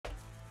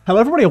Hello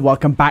everybody and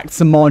welcome back to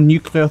some more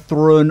Nuclear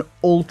Throne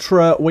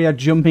Ultra. We are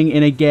jumping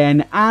in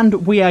again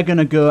and we are going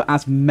to go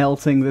as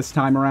melting this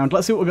time around.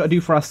 Let's see what we've got to do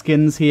for our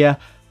skins here.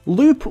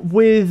 Loop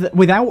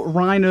without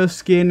Rhino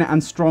skin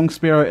and Strong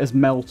Spirit as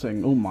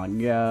melting. Oh my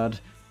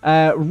god.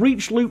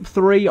 Reach loop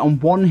 3 on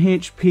 1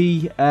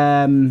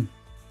 HP.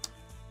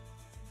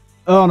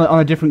 On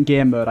a different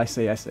game mode, I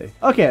see.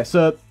 Okay,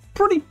 so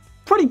pretty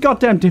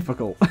goddamn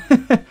difficult.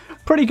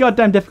 Pretty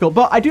goddamn difficult,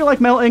 but I do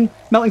like melting.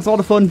 Melting's a lot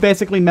of fun.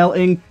 Basically,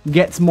 melting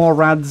gets more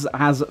rads,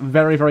 has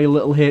very, very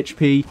little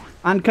HP,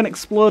 and can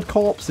explode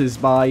corpses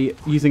by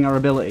using our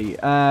ability.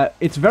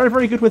 It's very,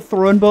 very good with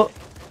Throne Butt,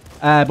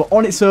 but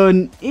on its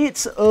own,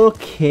 it's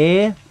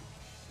okay,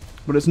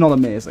 but it's not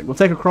amazing. We'll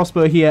take a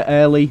crossbow here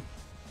early,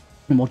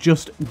 and we'll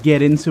just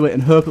get into it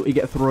and hope that we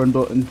get Throne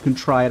Butt and can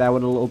try it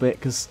out a little bit,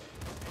 because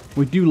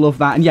we do love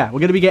that. And yeah,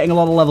 we're going to be getting a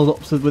lot of levels up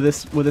with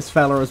this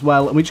fella as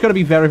well. And we just got to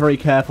be very, very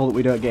careful that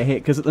we don't get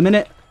hit. Because at the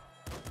minute,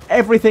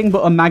 everything but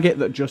a maggot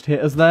that just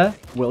hit us there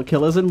will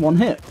kill us in one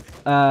hit.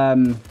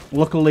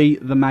 Luckily,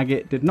 the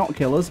maggot did not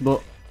kill us,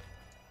 but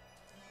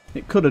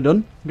it could have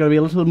done. Got to be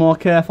a little more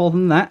careful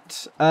than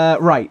that.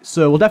 Right,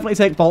 so we'll definitely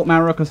take Bolt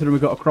Marrow, considering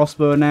we've got a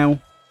crossbow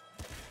now.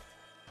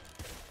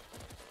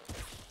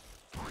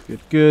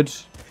 Good.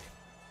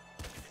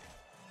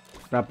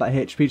 Grab that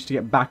HP just to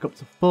get back up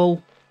to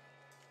full.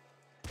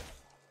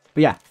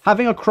 But yeah,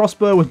 having a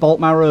crossbow with Bolt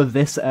Marrow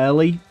this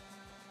early,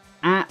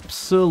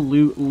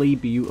 absolutely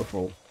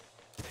beautiful.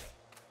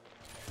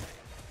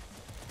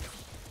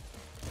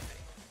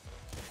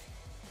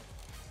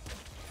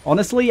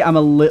 Honestly, I'm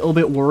a little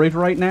bit worried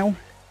right now.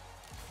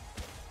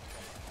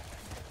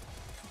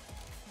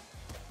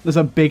 There's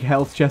a big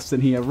health chest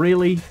in here,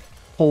 really?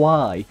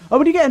 Why? Oh,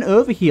 but you get an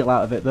overheal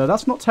out of it, though.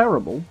 That's not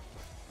terrible.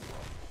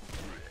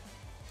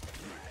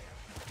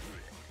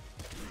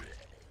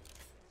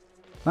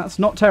 That's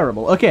not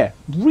terrible. Okay,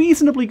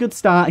 reasonably good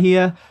start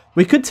here.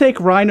 We could take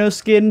Rhino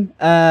skin,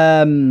 but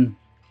I'm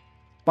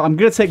going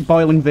to take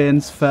Boiling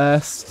Veins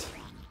first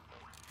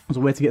as a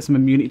way to get some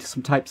immunity to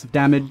some types of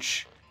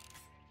damage.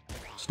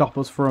 Stop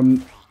us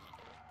from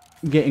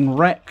getting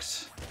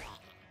wrecked.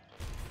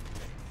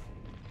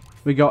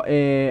 We got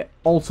a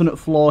alternate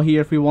floor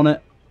here if we want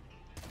it.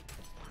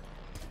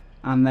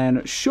 And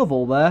then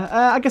shovel there.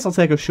 I guess I'll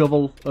take a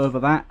shovel over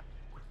that.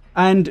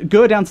 And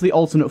go down to the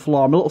alternate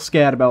floor. I'm a little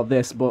scared about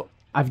this, but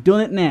I've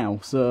done it now,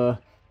 so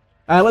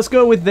let's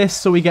go with this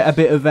so we get a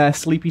bit of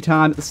sleepy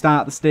time at the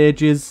start of the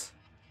stages.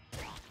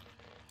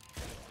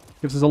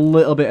 Gives us a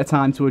little bit of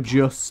time to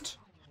adjust.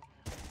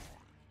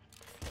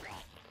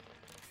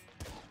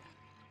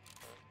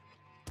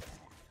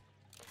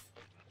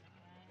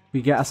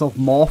 We get ourselves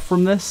morph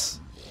from this.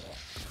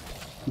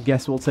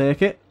 Guess we'll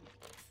take it.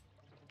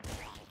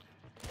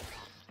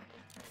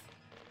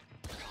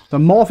 So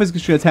morph is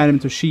just going to turn him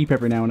into a sheep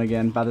every now and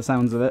again, by the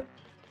sounds of it.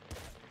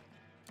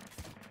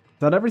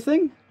 Is that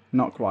everything?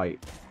 Not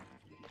quite.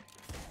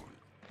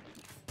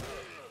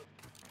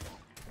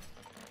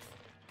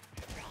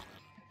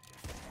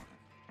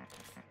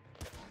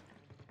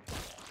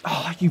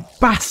 Oh, you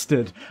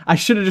bastard! I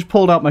should have just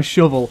pulled out my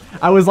shovel.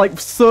 I was like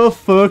so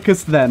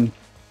focused then.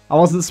 I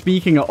wasn't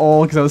speaking at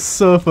all because I was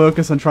so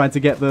focused on trying to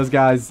get those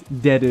guys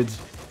deaded.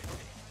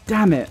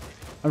 Damn it.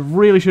 I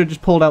really should have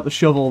just pulled out the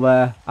shovel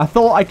there. I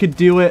thought I could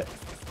do it.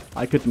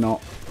 I could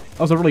not. That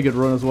was a really good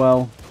run as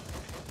well.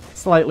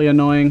 Slightly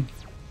annoying.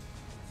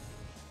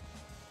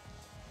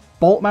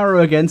 Bolt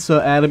Marrow again so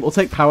early, but we'll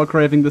take Power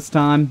Craving this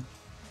time.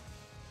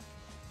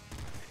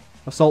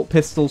 Assault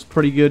Pistol's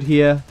pretty good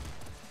here.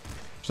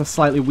 Just a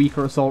slightly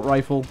weaker Assault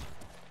Rifle.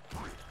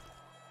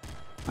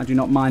 I do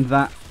not mind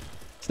that.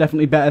 It's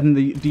definitely better than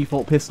the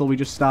default pistol we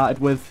just started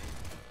with.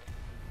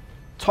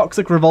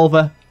 Toxic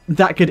Revolver.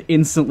 That could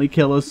instantly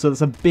kill us, so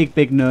that's a big,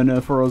 big no-no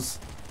for us.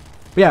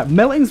 But yeah,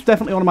 Melting's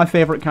definitely one of my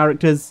favourite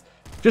characters.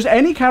 Just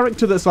any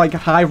character that's like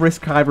high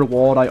risk, high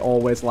reward, I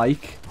always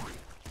like.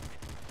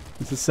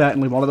 This is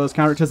certainly one of those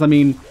characters. I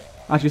mean,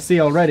 as you see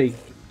already,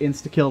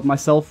 insta-killed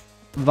myself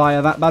via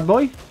that bad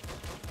boy.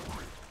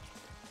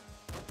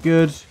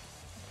 Good.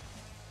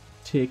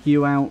 Take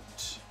you out.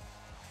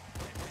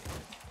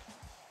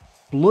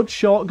 Blood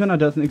Shotgun, I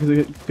don't think is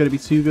going to be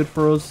too good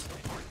for us.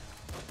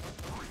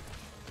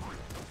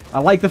 I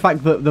like the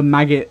fact that the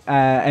maggot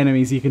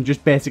enemies you can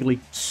just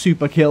basically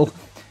super kill.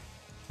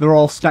 They're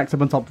all stacked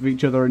up on top of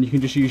each other and you can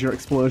just use your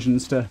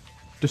explosions to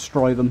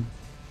destroy them.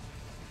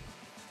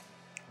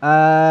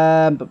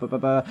 I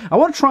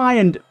want to try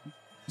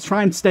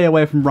and stay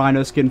away from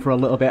Rhino skin for a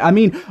little bit. I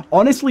mean,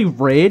 honestly,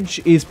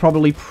 Rage is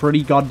probably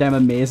pretty goddamn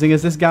amazing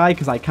as this guy,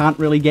 because I can't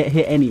really get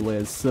hit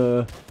anyways,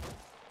 so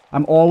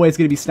I'm always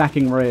going to be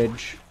stacking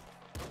Rage.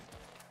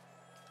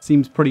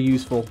 Seems pretty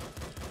useful.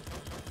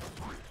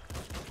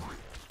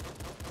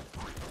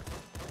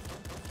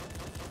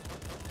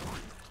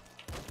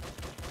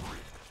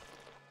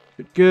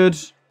 Good.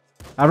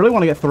 I really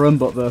want to get Throne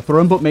Butt though.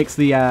 Throne Butt makes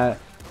the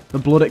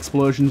blood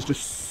explosions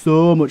just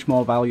so much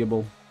more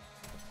valuable.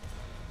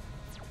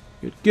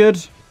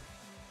 Good.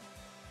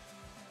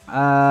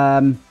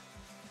 There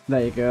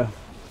you go.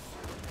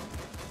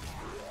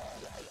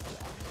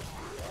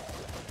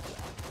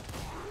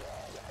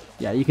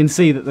 Yeah, you can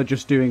see that they're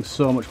just doing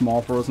so much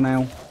more for us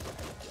now.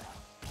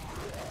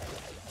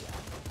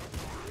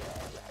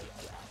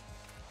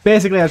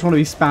 Basically, I just want to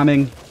be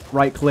spamming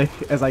right-click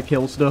as I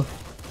kill stuff.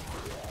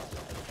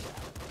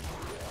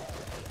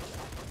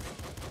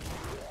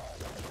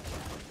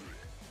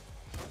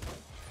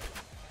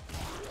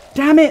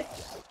 Damn it!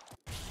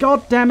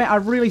 God damn it, I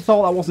really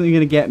thought that wasn't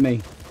going to get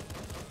me.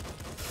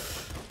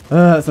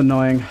 That's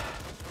annoying.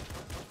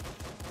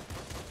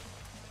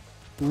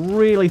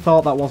 Really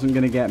thought that wasn't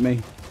going to get me.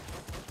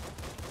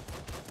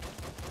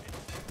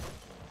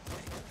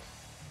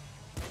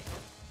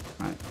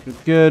 Right,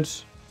 good.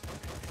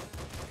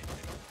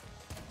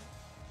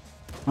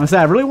 Like I said,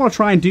 I really want to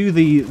try and do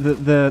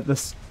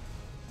the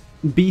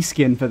bee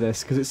skin for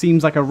this, because it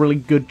seems like a really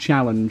good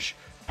challenge.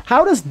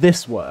 How does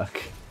this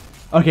work?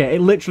 Okay,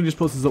 it literally just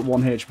puts us at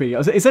 1 HP.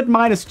 It said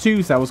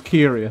 -2, so I was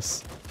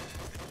curious.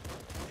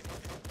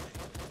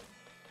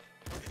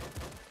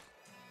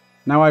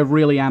 Now I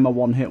really am a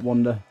one-hit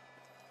wonder.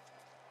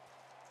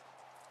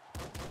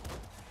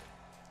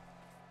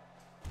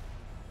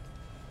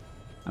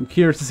 I'm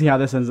curious to see how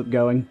this ends up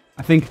going.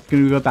 I think it's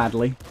going to go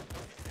badly.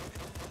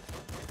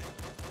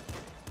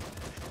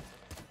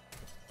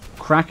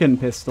 Kraken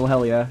pistol,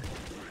 hell yeah.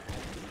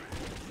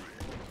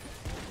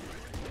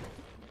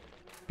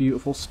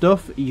 Beautiful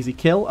stuff. Easy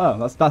kill.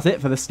 Oh, that's it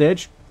for this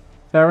stage.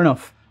 Fair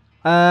enough.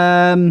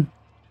 I'll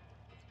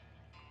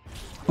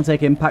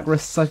take impact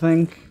risks, I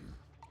think.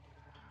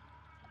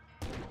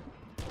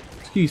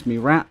 Excuse me,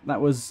 rat. That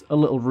was a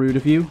little rude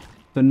of you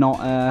to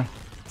not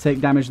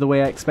take damage the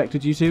way I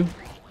expected you to.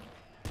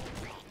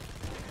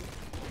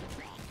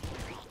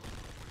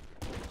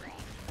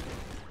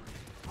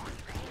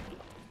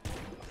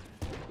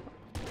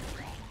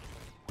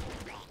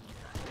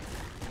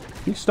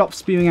 Can you stop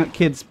spewing out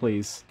kids,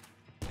 please?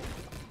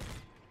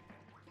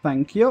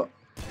 Thank you.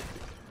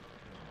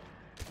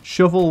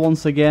 Shovel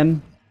once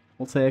again.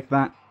 We'll take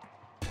that.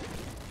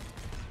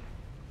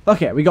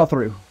 Okay, we got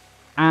through.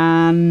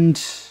 And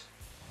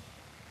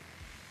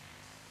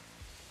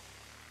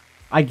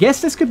I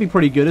guess this could be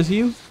pretty good as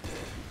you.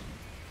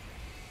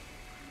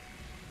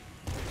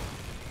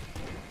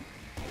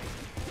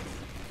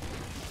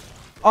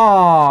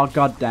 Oh,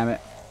 god damn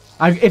it.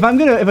 If I'm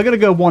gonna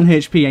go 1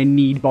 HP, I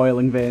need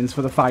Boiling Veins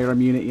for the fire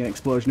immunity and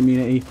explosion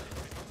immunity.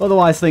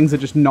 Otherwise, things are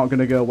just not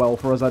gonna go well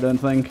for us, I don't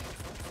think.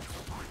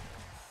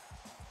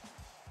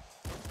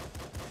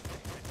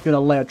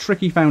 Gonna lay a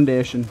tricky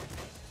foundation.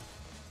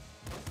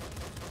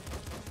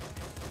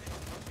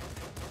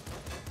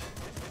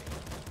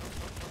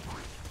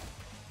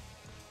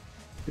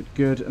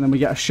 Good. And then we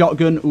get a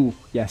shotgun. Ooh,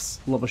 yes.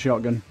 Love a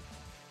shotgun.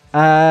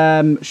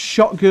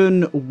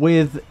 Shotgun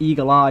with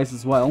eagle eyes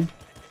as well.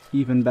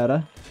 Even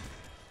better.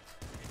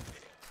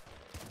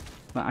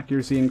 That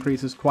accuracy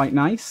increase is quite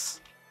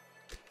nice.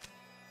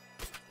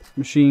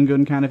 Machine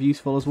gun kind of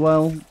useful as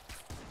well.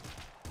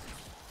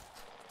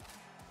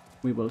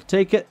 We will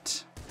take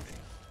it.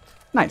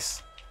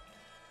 Nice.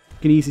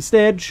 An easy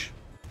stage.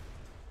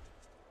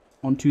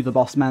 Onto the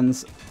boss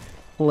man's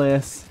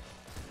place.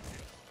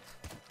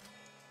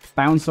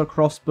 Bouncer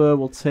crossbow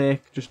we'll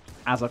take just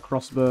as a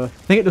crossbow. I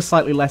think it does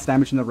slightly less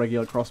damage than the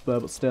regular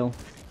crossbow, but still.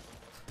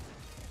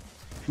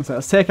 So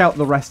let's take out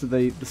the rest of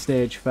the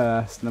stage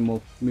first, and then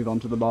we'll move on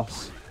to the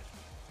boss.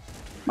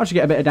 Might actually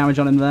get a bit of damage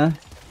on him there.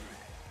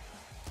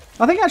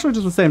 I think it actually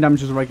does the same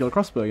damage as a regular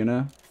crossbow, you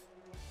know.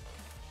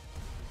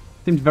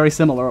 Seems very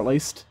similar, at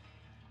least.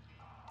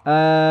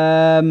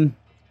 To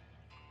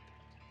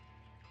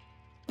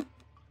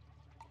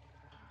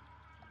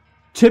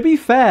be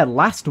fair,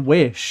 Last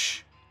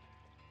Wish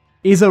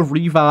is a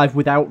revive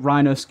without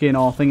rhino skin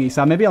or thingy,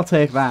 so maybe I'll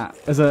take that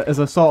as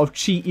a sort of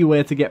cheaty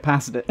way to get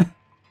past it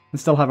and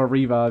still have a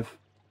revive.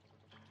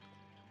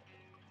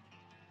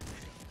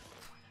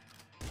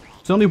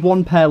 It's only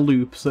 1 per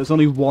loop, so it's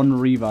only 1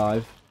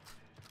 revive.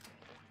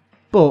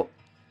 But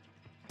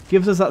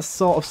gives us that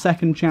sort of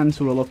second chance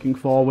we were looking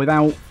for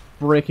without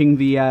breaking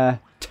the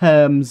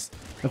terms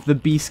of the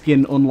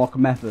B-Skin unlock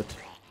method.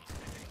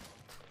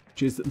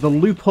 Which is the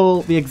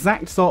loophole, the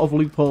exact sort of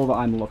loophole that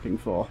I'm looking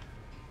for.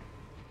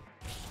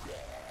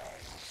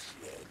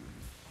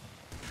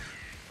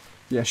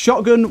 Yeah,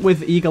 shotgun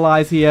with eagle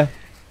eyes here.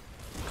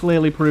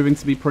 Clearly proving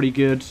to be pretty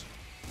good.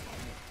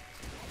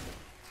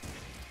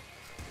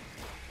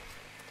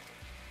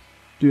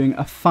 Doing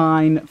a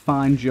fine,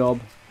 fine job.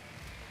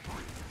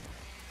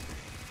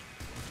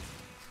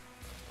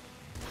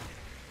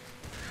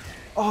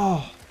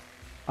 Oh,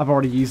 I've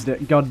already used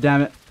it. God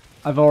damn it.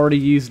 I've already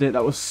used it.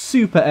 That was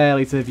super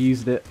early to have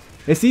used it.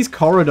 It's these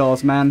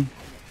corridors, man.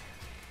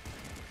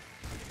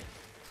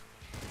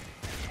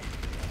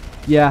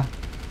 Yeah.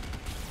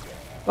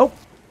 Oh.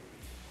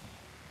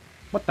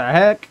 What the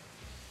heck?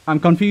 I'm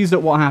confused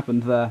at what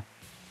happened there.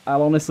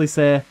 I'll honestly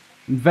say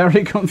I'm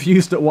very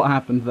confused at what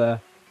happened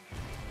there.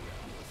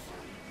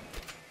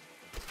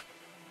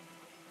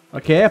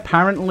 Okay,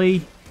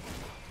 apparently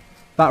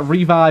that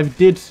revive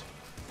did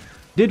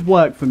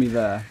work for me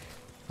there.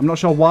 I'm not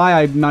sure why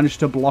I managed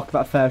to block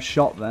that first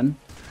shot then.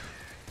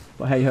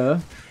 But hey ho.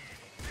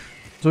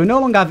 So we no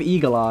longer have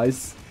eagle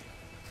eyes.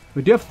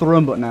 We do have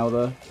thrown button now,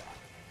 though.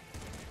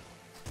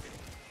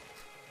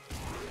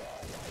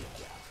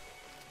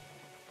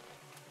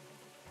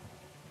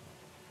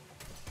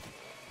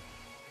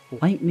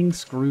 Lightning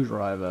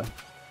screwdriver.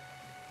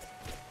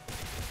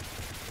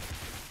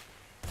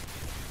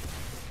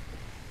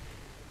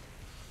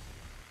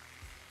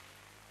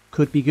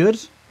 Could be good.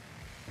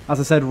 As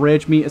I said,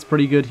 Rage Meat is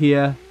pretty good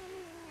here.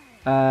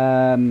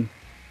 Gamma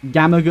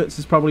Guts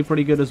is probably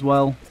pretty good as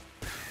well.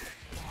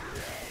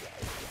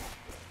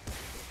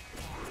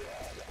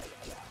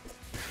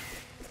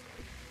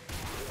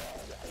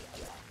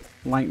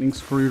 Lightning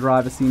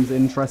Screwdriver seems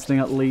interesting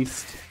at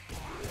least.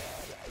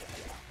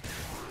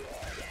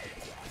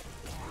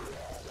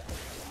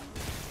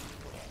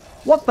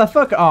 What the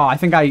fuck? Oh, I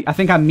think I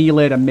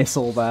meleeed a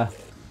missile there.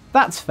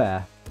 That's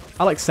fair.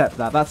 I'll accept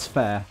that. That's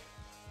fair.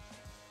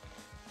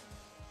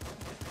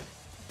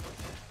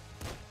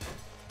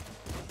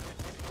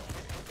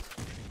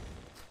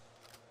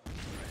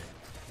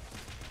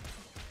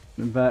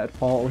 Inverted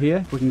portal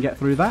here. We can get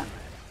through that.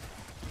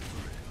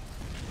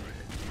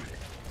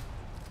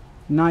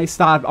 Nice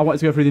start. I wanted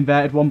to go through the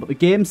inverted one, but the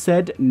game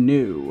said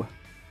no.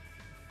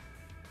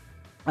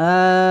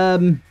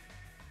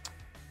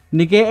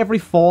 Negate every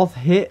fourth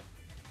hit.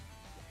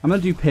 I'm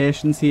going to do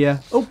patience here.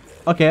 Oh,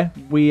 okay.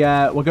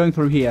 We're going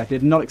through here.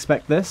 Did not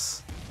expect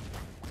this.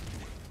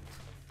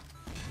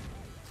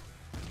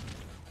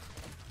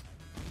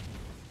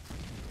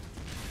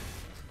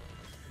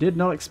 Did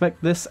not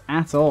expect this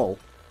at all.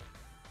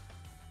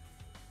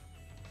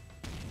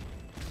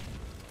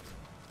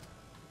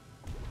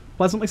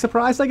 Pleasantly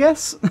surprised, I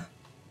guess.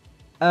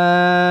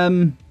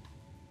 I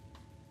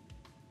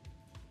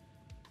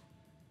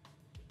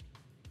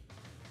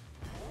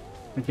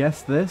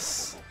guess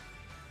this.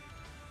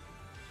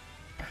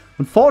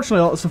 Unfortunately,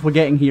 a lot of stuff we're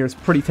getting here is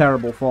pretty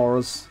terrible for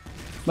us.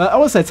 Well, I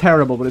won't say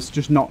terrible, but it's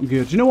just not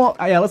good. You know what?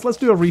 Yeah, let's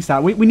do a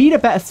restart. We need a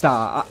better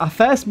start. Our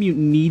first mute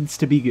needs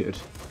to be good.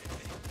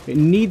 It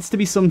needs to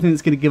be something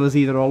that's going to give us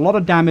either a lot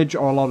of damage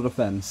or a lot of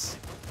defense.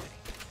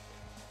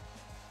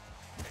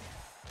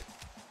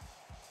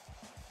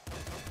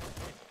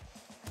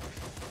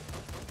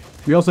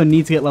 We also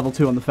need to get level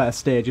 2 on the first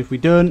stage. If we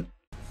don't,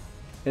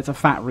 it's a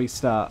fat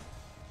restart.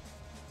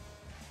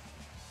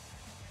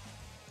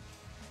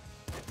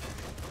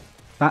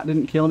 That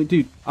didn't kill me.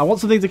 Dude, I want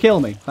something to kill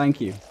me.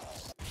 Thank you.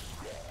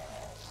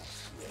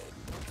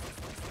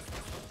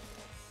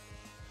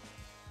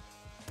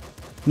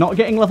 Not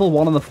getting level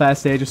 1 on the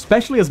first stage,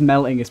 especially as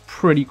melting, is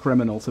pretty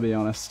criminal, to be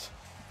honest.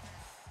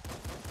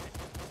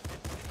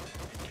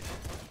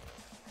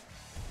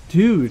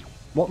 Dude,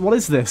 what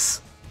is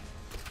this?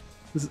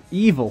 This is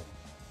evil.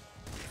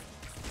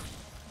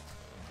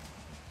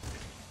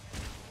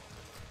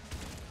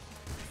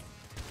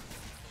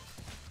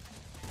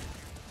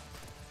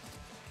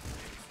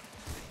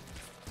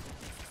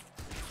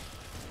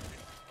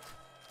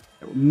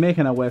 We're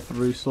making our way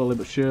through slowly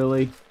but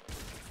surely.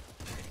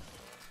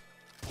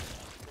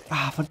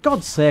 Ah, for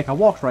God's sake, I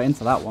walked right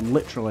into that one,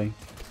 literally.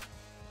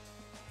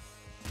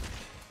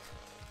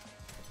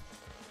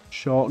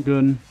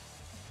 Shotgun.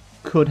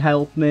 Could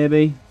help,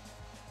 maybe.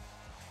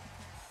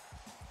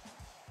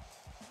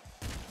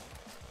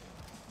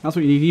 That's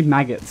what you need. You need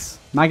maggots.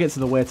 Maggots are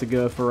the way to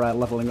go for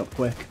leveling up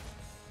quick.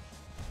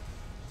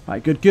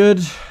 Right, good, good.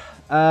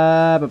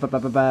 What do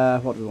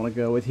we want to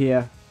go with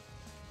here?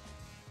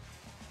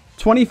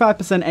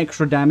 25%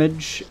 extra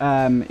damage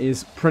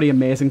is pretty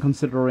amazing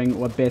considering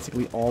we're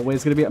basically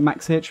always going to be at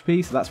max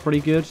HP, so that's pretty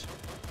good.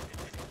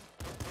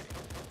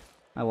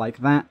 I like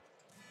that.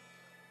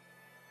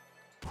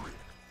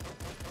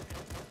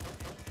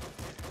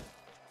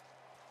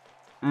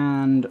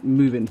 And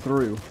moving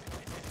through.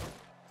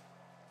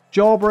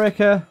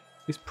 Jawbreaker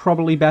is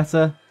probably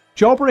better.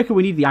 Jawbreaker,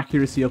 we need the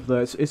accuracy up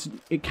though.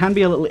 It can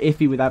be a little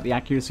iffy without the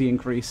accuracy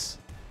increase.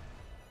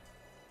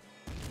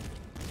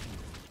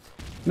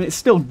 I mean, it's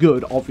still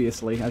good,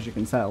 obviously, as you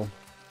can tell.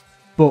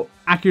 But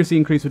accuracy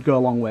increase would go a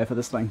long way for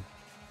this thing.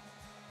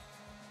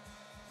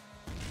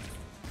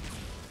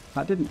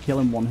 That didn't kill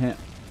in one hit.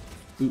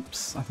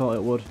 Oops, I thought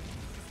it would.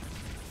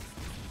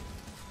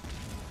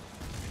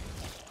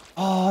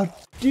 Oh,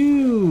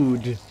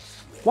 dude!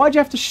 Why'd you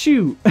have to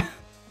shoot?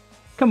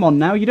 Come on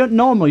now, you don't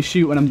normally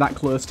shoot when I'm that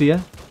close to you.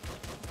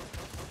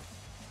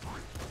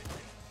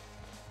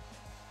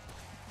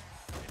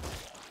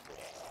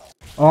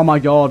 Oh my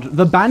god,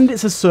 the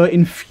bandits are so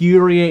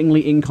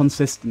infuriatingly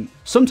inconsistent.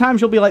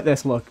 Sometimes you'll be like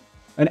this, look,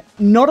 and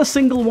not a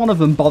single one of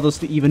them bothers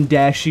to even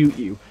dare shoot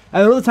you.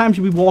 And other times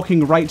you'll be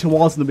walking right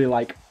towards them and be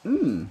like,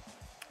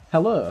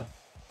 hello.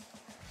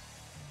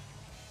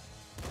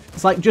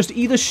 It's like, just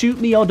either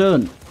shoot me or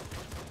don't.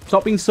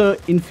 Stop being so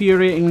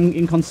infuriatingly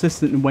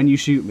inconsistent when you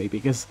shoot me,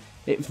 because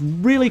it's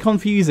really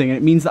confusing and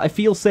it means that I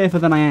feel safer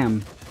than I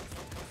am.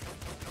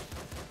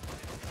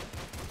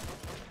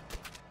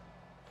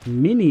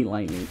 Mini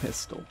lightning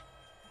pistol.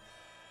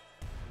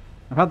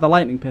 I've had the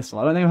lightning pistol.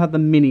 I don't think I've had the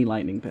mini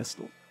lightning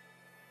pistol.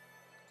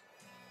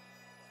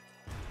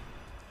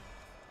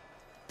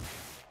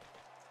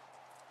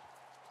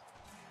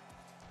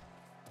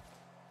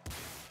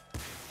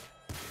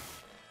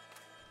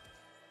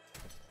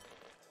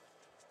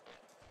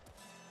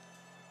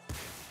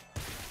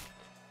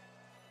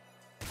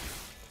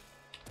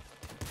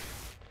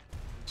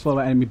 Slow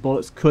enemy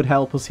bullets could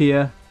help us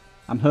here.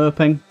 I'm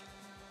hoping.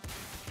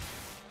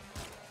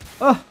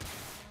 Oh!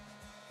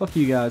 Fuck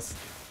you guys.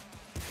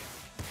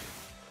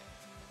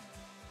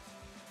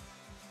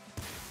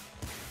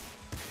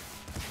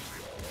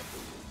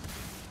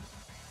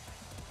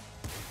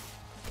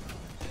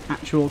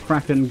 Actual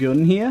Kraken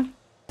gun here.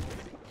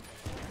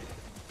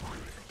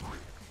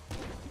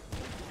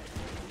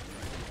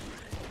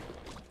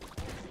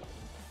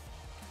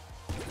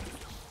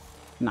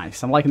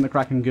 Nice, I'm liking the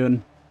Kraken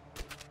gun.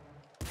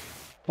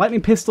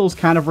 Lightning pistol's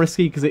kind of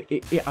risky because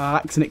it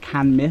arcs and it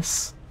can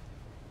miss.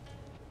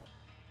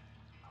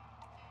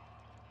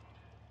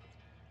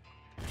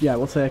 Yeah,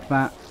 we'll take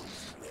that.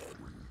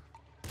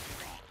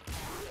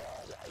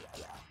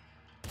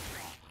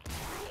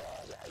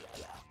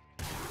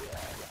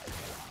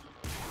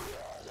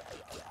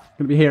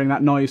 Gonna be hearing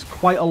that noise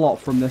quite a lot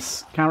from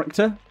this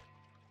character.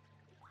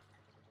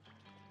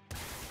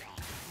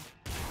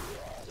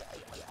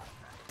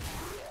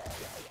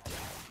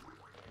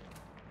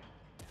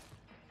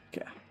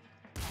 Okay.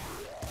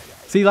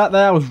 See that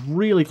there? I was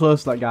really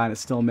close to that guy and it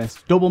still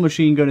missed. Double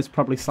machine gun is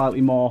probably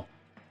slightly more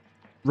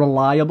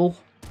reliable.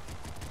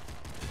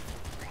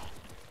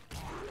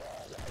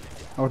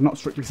 I would not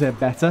strictly say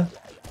better,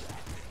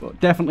 but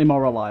definitely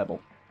more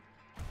reliable.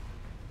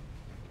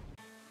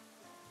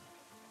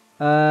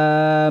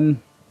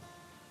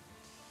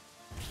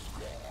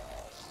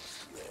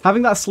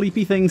 Having that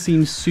sleepy thing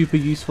seems super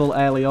useful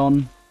early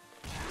on.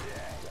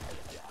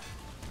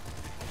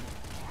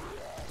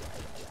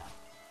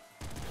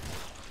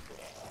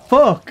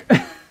 Fuck!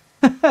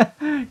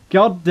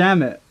 God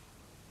damn it.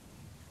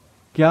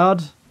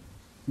 God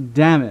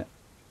damn it.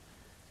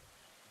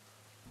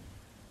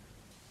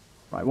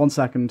 Right, 1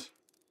 second.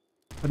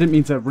 I didn't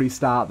mean to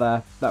restart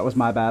there. That was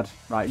my bad.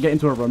 Right, get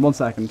into a run. 1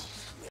 second.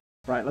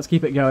 Right, let's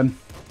keep it going.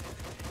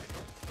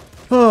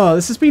 Oh,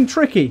 this has been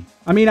tricky.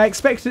 I mean, I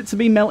expected it to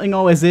be melting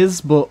always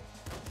is, but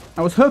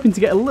I was hoping to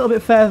get a little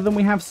bit further than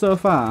we have so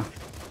far.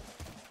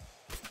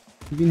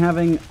 We've been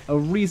having a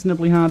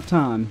reasonably hard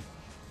time.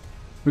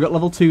 We got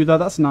level 2 though,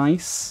 that's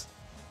nice.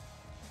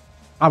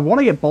 I want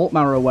to get Bolt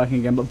Marrow working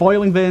again, but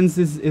Boiling Veins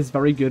is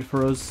very good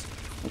for us.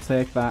 We'll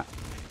take that.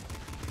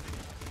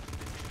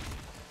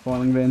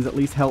 Boiling Veins at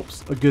least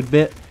helps a good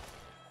bit.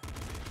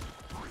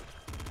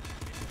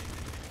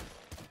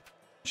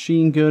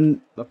 Machine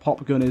gun, the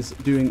pop gun is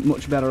doing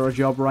much better a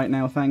job right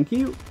now, thank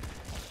you.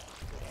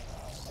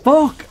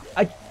 Fuck!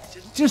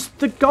 Just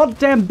the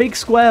goddamn big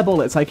square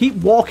bullets. I keep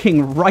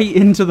walking right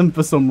into them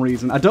for some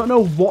reason. I don't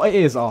know what it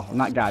is. Oh,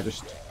 and that guy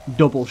just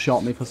double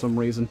shot me for some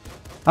reason.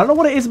 I don't know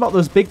what it is about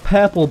those big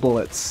purple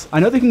bullets. I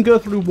know they can go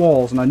through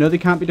walls and I know they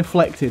can't be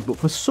deflected, but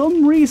for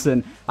some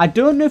reason, I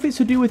don't know if it's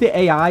to do with the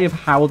AI of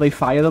how they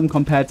fire them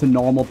compared to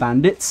normal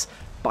bandits,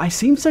 but I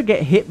seem to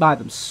get hit by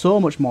them so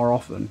much more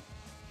often.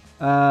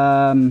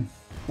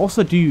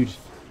 Also, dude,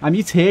 our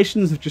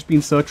mutations have just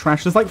been so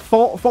trash. There's like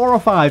four or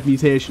five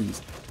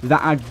mutations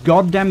that are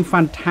goddamn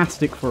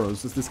fantastic for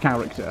us as this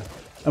character,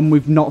 and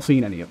we've not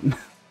seen any of them.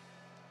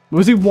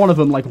 We've seen one of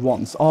them like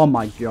once. Oh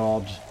my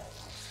god.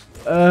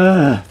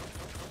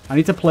 I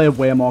need to play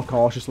way more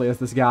cautiously as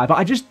this guy, but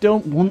I just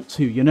don't want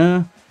to, you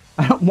know?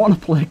 I don't want to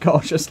play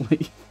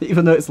cautiously,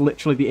 even though it's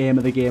literally the aim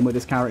of the game with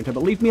this character,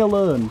 but leave me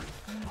alone.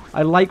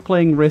 I like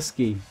playing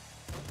risky.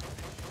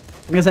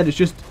 Like I said, it's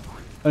just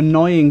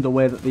annoying the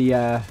way that the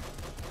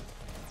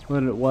way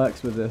that it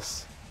works with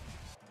this.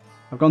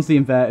 I've gone to the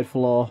inverted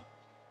floor.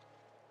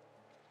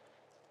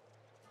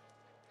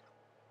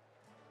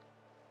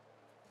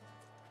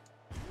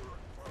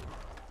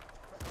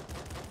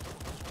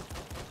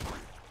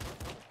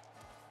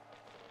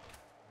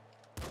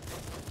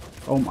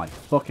 Oh my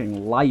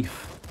fucking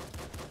life.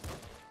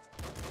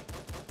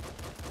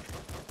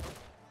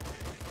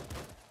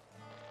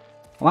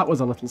 Well, that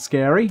was a little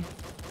scary.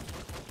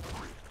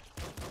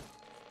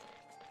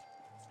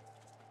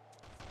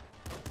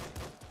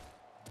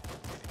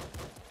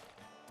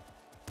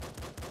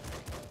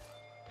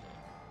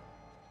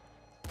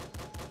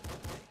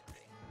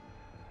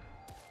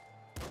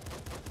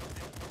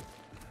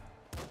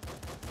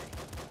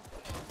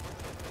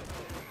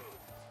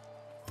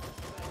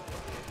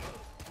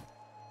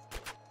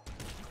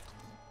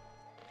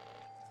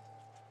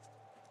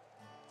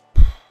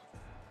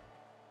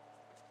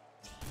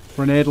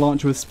 Grenade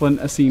launcher with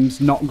Splinter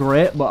seems not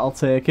great, but I'll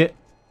take it.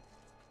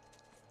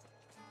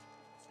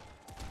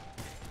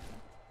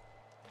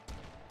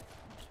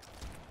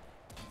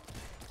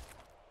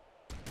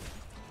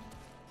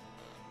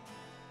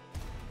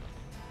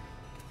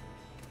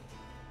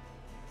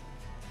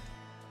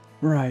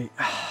 Right.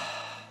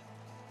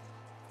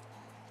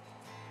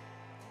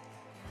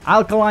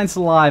 Alkaline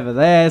Saliva,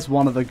 there's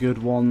one of the good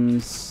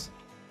ones.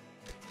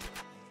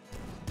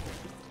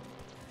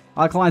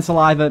 Alkaline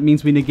Saliva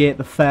means we negate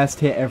the first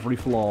hit every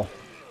floor.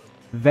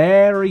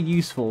 Very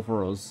useful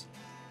for us.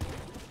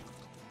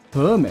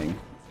 Firming.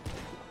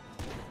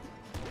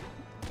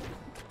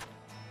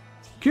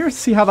 Curious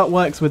to see how that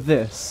works with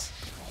this.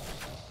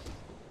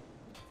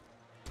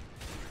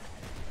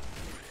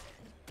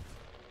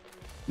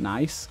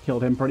 Nice.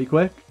 Killed him pretty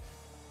quick.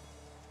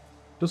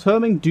 Does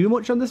herming do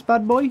much on this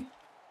bad boy?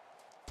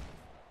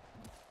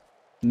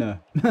 No.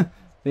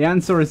 The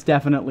answer is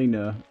definitely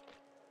no.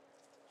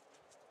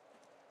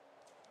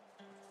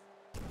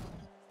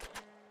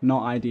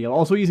 Not ideal.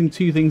 Also using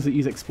two things that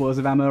use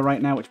explosive ammo right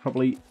now, which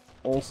probably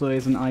also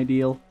isn't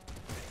ideal.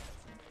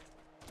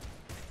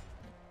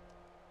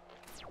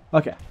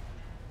 Okay.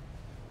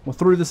 We're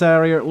through this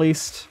area at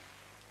least.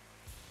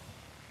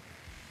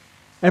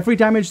 Every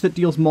damage that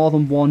deals more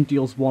than one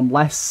deals one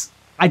less.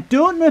 I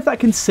don't know if that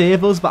can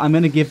save us, but I'm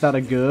going to give that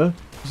a go.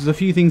 There's a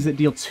few things that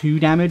deal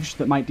 2 damage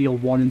that might deal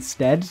 1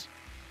 instead.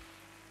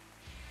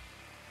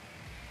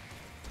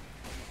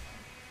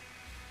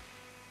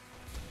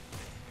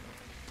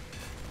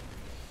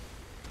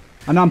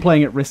 I know I'm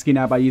playing it risky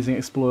now by using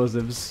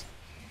explosives.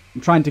 I'm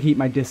trying to keep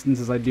my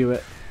distance as I do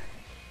it.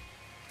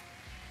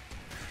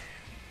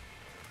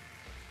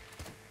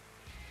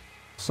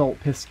 Assault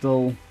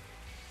pistol.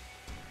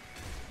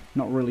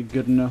 Not really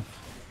good enough.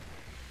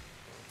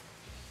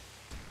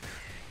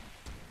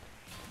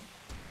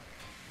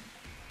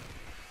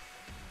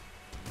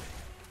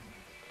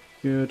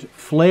 Good.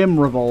 Flame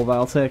revolver,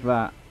 I'll take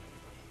that.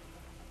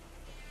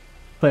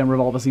 Flame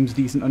revolver seems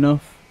decent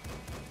enough.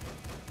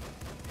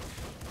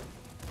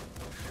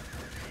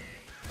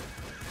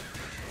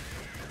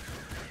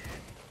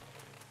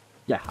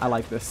 Yeah, I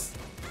like this.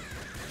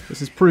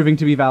 This is proving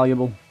to be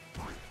valuable.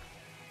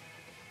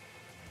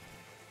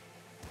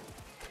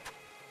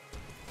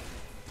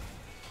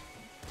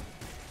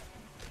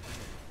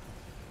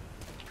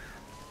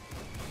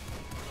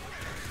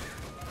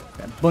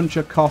 Okay, a bunch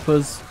of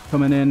coppers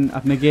coming in.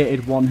 I've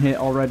negated 1 hit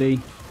already.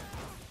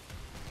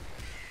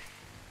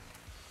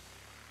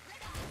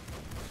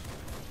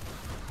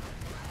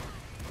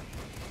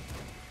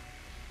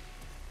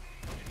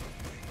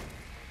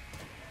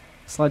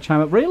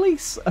 Sledgehammer. Really?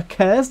 A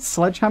cursed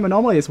sledgehammer?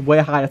 Normally it's way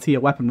higher tier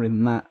weaponry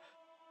than that.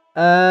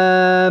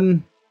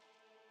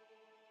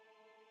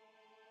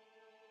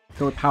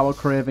 Go with power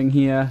craving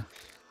here.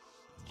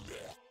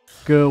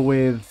 Go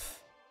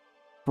with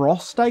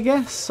frost, I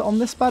guess, on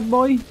this bad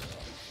boy.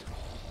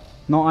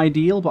 Not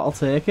ideal, but I'll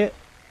take it.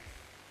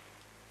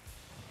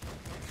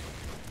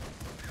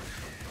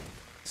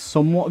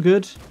 Somewhat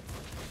good.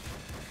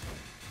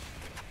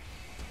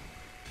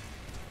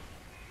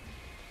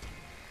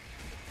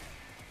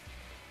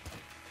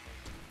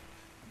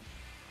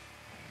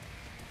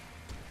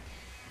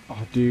 Oh,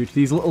 dude,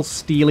 these little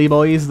steely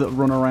boys that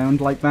run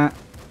around like that.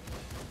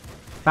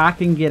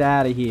 Fucking get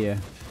out of here.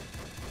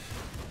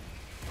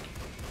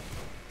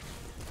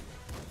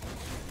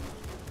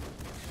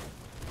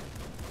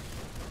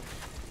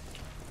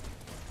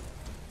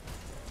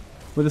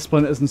 With the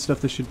splinters and stuff,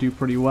 this should do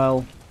pretty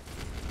well.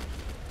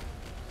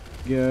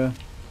 Yeah.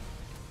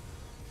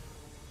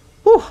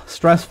 Whew,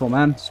 stressful,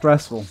 man.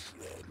 Stressful.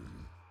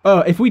 Oh,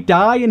 if we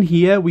die in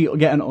here, we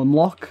get an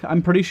unlock,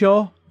 I'm pretty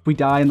sure. We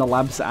die in the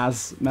labs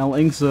as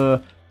melting,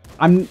 so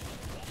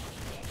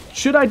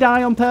should I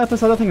die on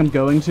purpose? I don't think I'm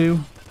going to.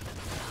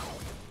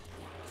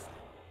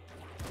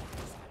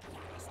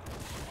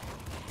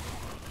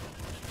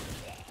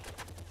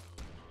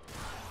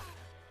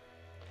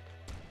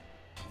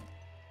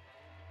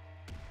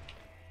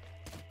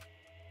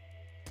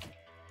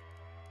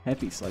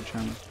 Heavy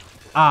sledgehammer.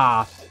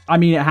 Ah, I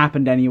mean it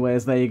happened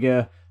anyways, there you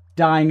go.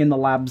 Dying in the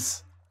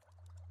labs.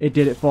 It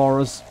did it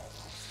for us.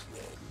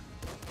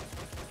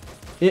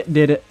 It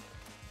did it.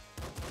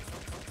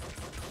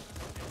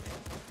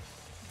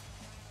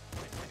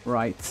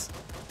 Right.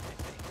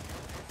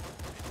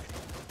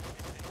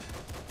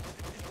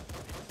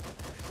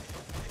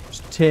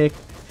 Just take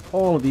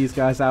all of these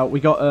guys out. We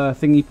got a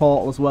thingy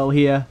portal as well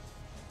here.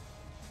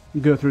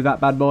 Go through that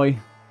bad boy.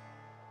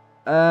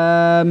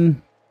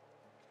 Again,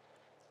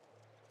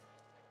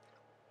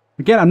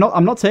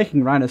 I'm not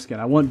taking Rhino Skin.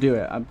 I won't do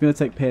it. I'm gonna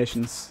take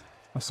Patience.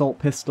 Assault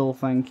pistol,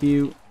 thank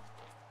you.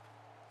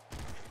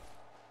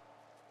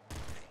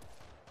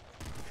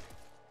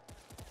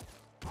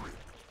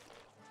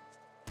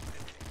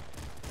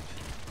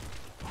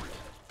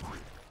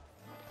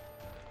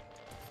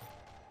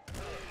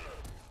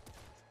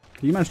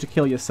 You managed to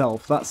kill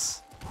yourself.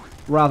 That's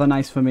rather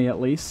nice for me, at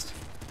least.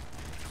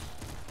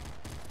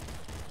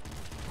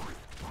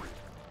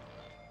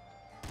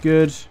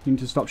 Good. You need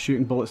to stop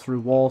shooting bullets through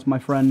walls, my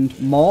friend.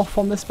 Morph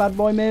on this bad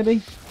boy,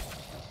 maybe?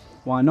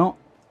 Why not?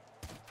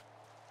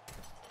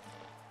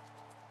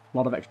 A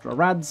lot of extra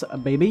rads,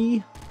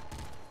 baby.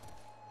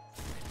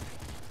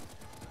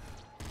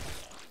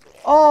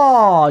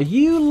 Oh,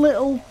 you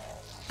little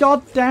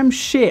goddamn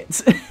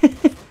shit.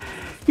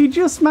 He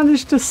just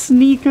managed to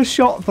sneak a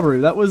shot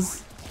through. That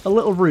was a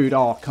little rude.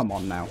 Oh, come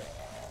on now.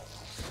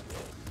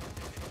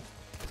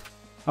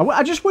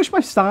 I just wish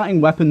my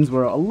starting weapons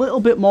were a little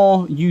bit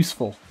more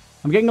useful.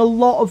 I'm getting a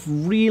lot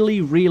of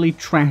really, really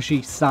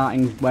trashy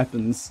starting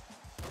weapons.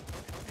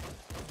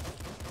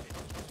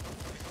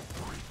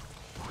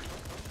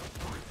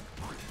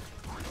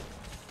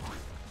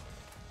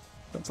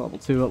 That's level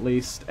 2 at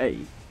least. Hey.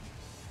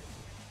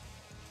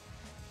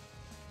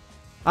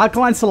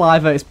 Alkaline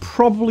Saliva is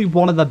probably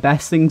one of the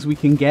best things we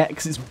can get,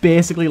 because it's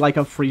basically like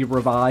a free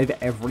revive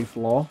every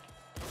floor.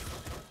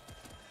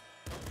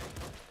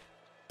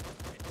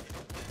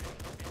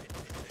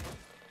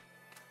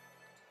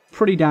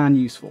 pretty darn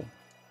useful.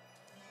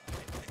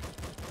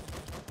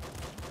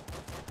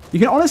 You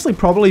can honestly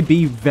probably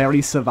be very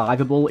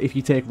survivable if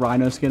you take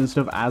rhino skin and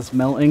stuff as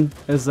melting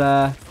as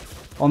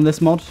on this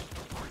mod.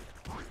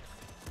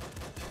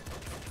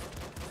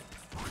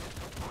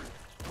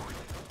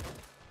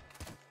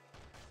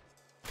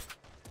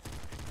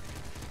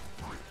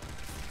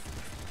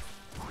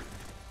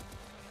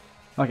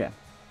 Okay.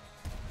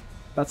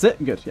 That's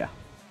it? Good, yeah.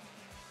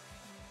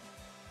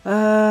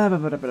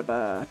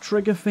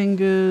 Trigger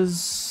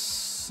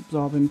fingers,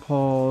 absorbing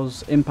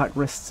paws, impact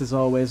wrists is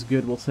always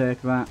good, we'll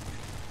take that.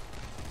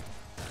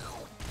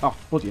 Oh,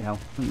 bloody hell,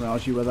 didn't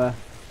realise you were there.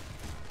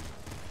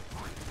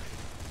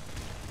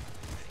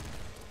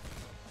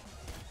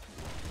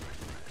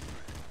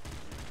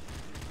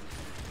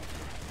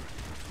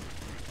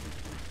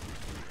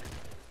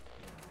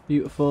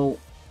 Beautiful.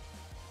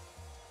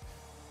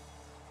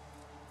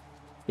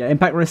 Yeah,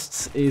 impact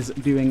wrists is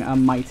doing a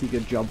mighty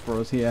good job for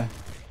us here.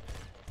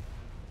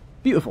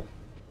 Beautiful.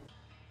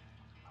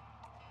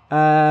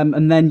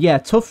 And then, yeah,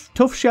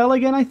 tough shell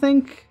again, I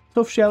think.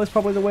 Tough shell is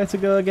probably the way to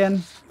go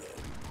again.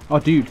 Oh,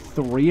 dude,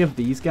 3 of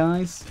these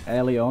guys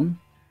early on.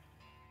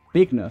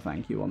 Big no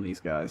thank you on these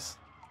guys.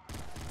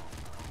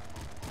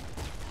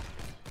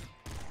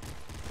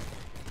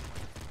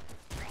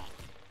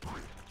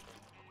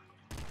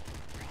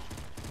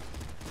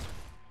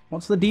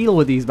 What's the deal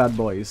with these bad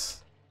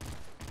boys?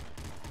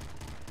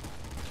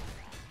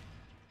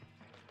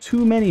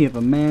 Too many of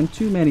them, man.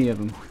 Too many of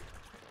them.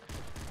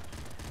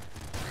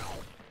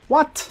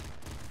 What?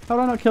 How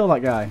did I not kill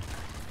that guy?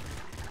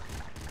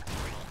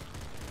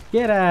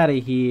 Get out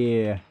of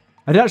here.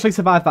 I did actually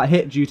survive that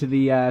hit due to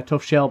the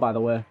tough shell, by the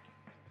way.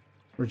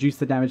 Reduce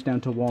the damage down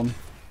to 1.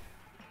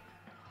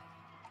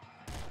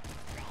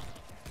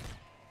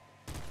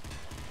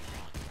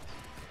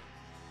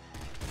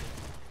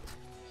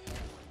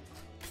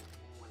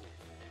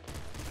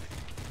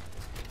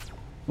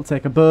 We'll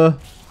take a bow.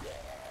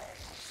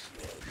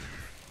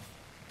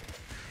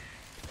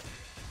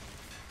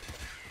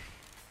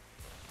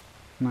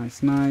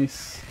 Nice,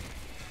 nice.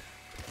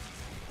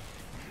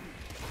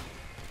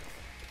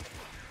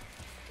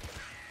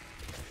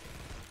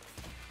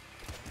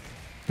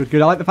 Good,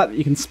 good. I like the fact that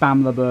you can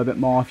spam the bow a bit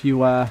more if you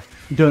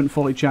don't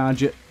fully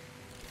charge it.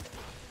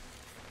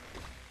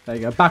 There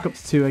you go. Back up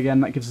to 2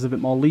 again. That gives us a bit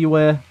more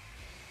leeway.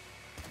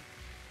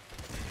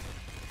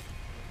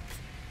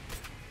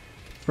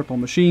 Triple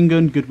machine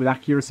gun. Good with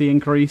accuracy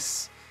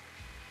increase.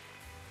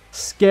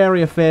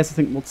 Scarier face I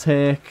think we'll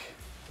take.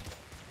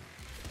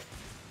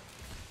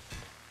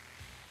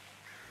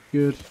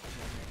 Good.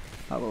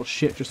 That little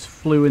shit just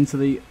flew into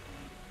the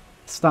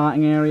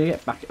starting area.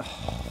 Get back.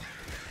 Oh,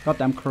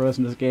 goddamn crows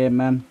in this game,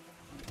 man.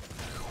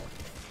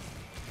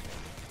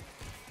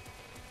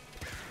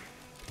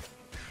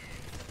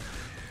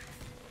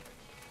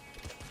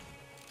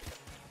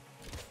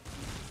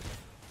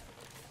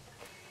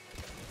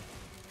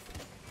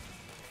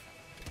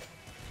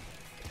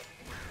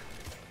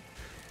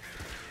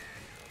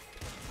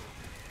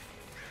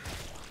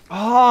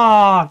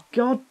 Ah, oh,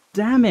 god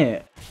damn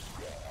it.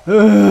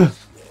 Ugh.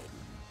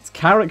 It's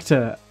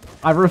character.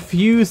 I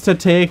refuse to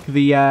take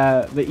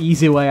the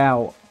easy way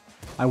out.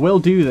 I will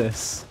do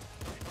this.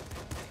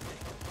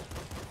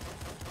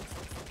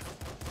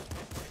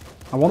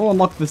 I want to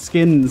unlock the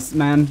skins,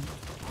 man.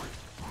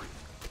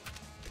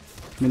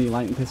 Mini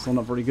lightning pistol,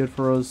 not very good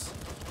for us.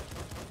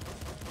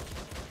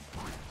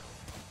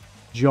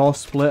 Jaw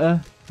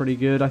splitter, pretty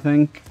good, I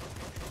think.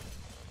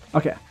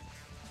 Okay.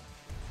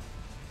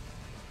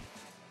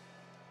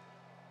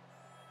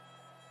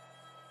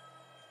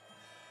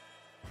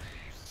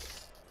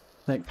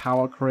 Take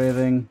power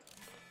craving.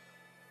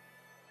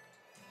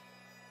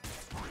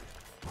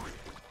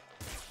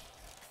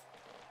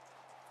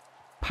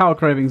 Power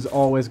craving is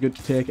always good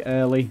to take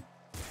early.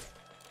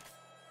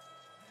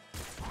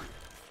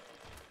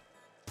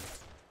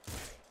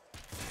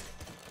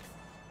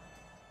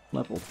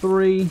 Level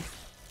 3.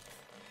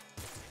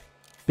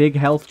 Big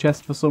health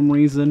chest for some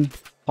reason.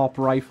 Pop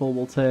rifle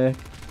will take.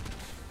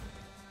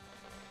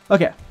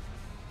 Okay.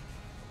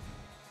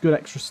 Good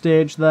extra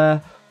stage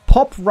there.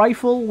 Pop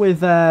rifle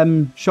with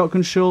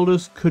shotgun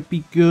shoulders could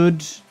be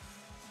good.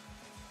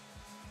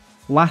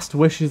 Last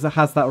Wish has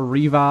that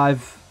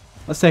revive.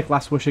 Let's take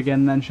Last Wish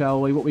again then,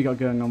 shall we? What we got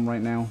going on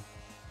right now?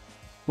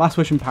 Last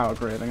Wish and power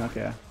craving,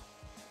 okay.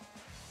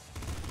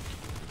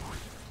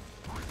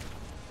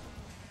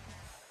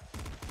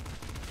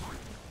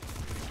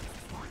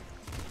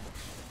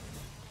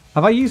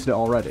 Have I used it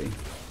already?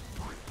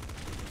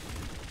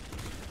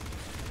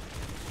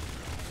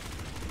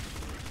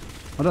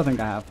 I don't think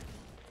I have.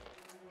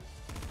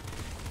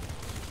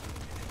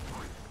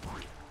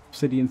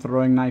 Obsidian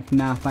throwing knife,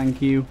 nah,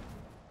 thank you.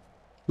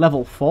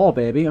 Level 4,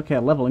 baby. Okay,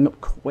 leveling up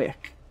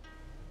quick.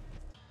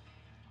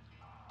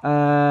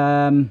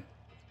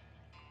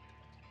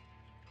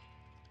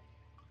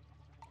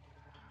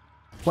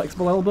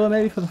 Flexible elbow,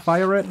 maybe, for the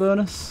fire rate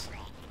bonus.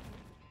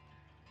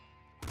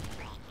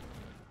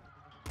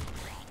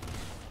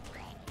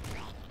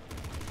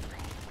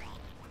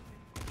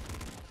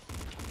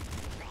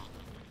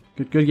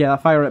 Good, good. Yeah,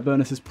 that fire rate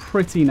bonus is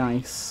pretty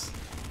nice.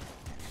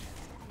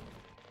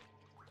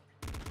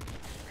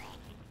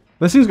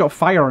 This thing's got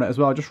fire on it as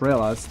well, I just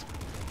realised.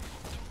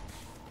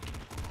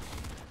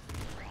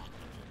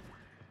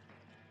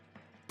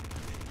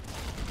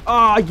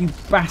 Ah, oh, you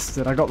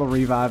bastard. I got the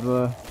revive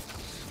though.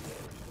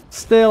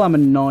 Still, I'm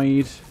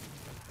annoyed.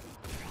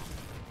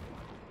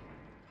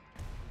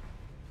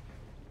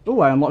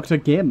 Oh, I unlocked a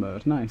game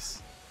mode.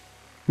 Nice.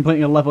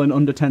 Completing a level in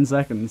under 10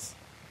 seconds.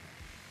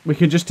 We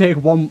can just take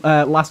one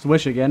last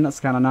wish again. That's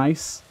kind of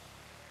nice.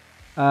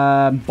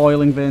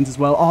 Boiling veins as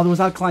well. Oh, there was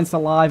alkaline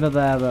saliva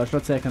there though. Should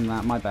have taken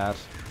that. My bad.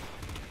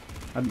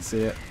 I didn't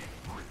see it.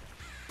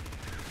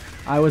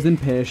 I was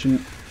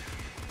impatient.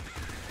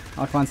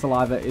 Alkaline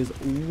saliva is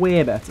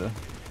way better.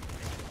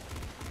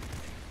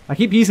 I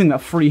keep using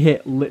that free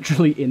hit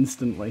literally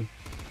instantly.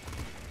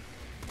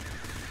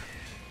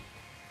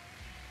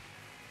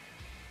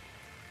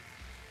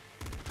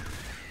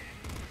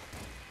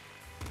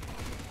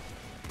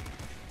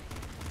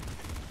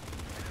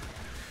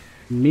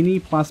 Mini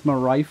plasma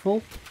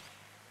rifle.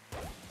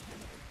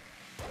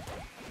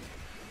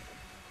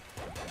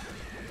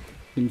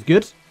 Seems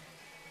good.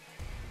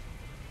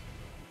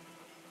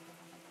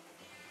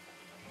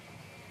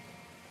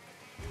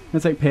 I'm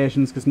gonna take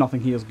patience because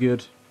nothing heals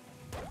good.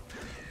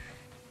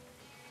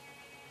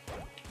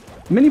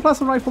 Mini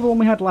plasma rifle, the one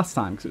we had last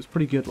time, because it was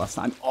pretty good last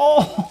time.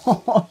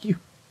 Oh, you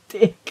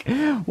dick.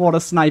 What a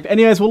snipe.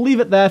 Anyways, we'll leave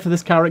it there for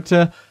this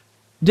character.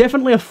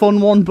 Definitely a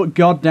fun one, but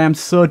goddamn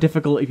so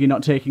difficult if you're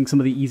not taking some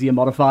of the easier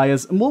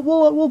modifiers. And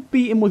we'll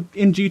beat him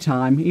in due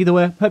time. Either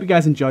way, hope you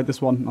guys enjoyed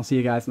this one. I'll see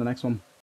you guys in the next one.